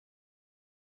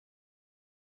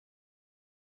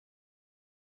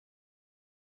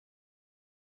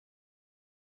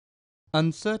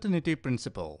Uncertainty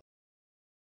Principle.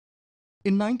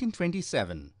 In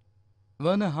 1927,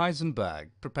 Werner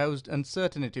Heisenberg proposed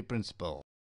Uncertainty Principle.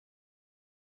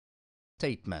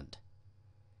 Statement: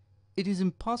 it is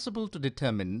impossible to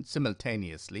determine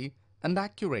simultaneously and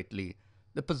accurately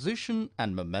the position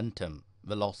and momentum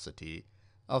velocity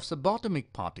of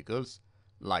subatomic particles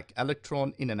like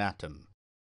electron in an atom.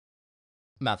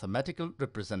 Mathematical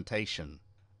representation: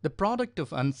 the product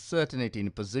of uncertainty in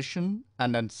position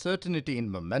and uncertainty in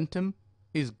momentum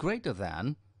is greater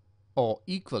than or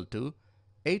equal to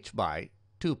h by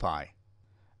 2 pi.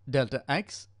 Delta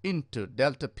x into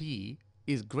delta p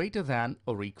is greater than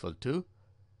or equal to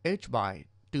h by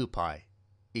 2 pi,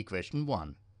 equation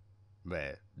 1,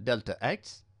 where delta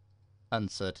x,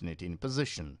 uncertainty in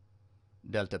position,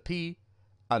 delta p,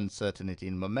 uncertainty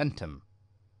in momentum,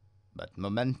 but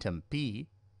momentum p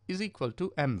is equal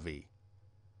to mv,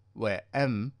 where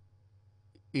m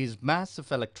is mass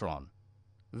of electron,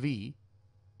 v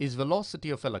is velocity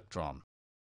of electron.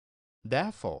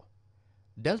 Therefore,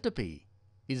 delta p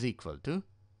is equal to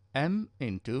m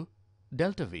into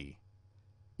delta v,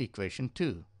 equation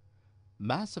 2.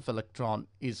 Mass of electron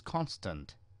is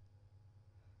constant.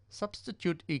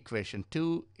 Substitute equation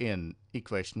 2 in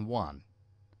equation 1.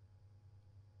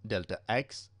 Delta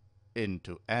x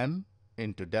into m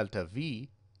into delta v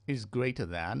is greater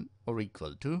than or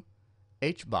equal to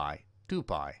h by 2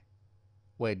 pi,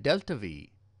 where delta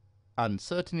v,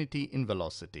 uncertainty in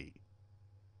velocity.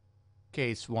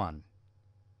 Case 1.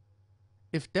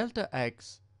 If delta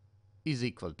x is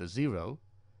equal to 0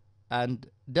 and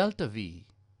delta v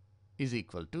is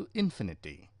equal to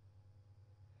infinity.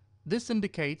 This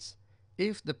indicates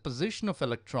if the position of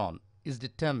electron is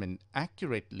determined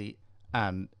accurately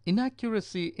and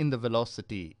inaccuracy in the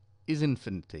velocity is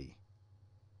infinity.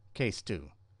 Case 2.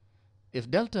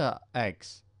 If delta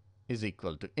x is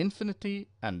equal to infinity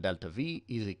and delta v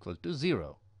is equal to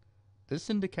 0. This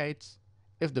indicates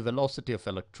if the velocity of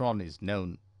electron is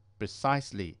known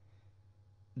precisely,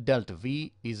 delta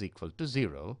v is equal to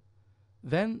 0,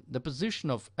 then the position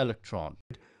of electron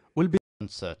will be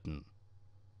uncertain.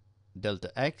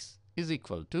 Delta x is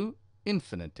equal to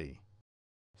infinity.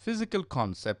 Physical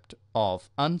concept of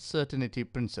uncertainty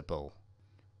principle.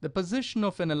 The position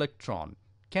of an electron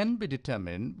can be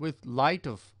determined with light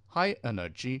of high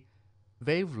energy,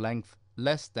 wavelength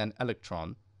less than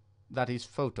electron, that is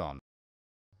photon.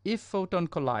 If photon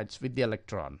collides with the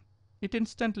electron, it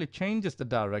instantly changes the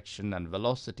direction and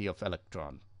velocity of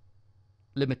electron.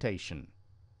 Limitation: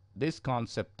 this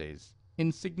concept is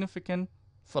insignificant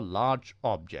for large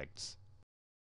objects.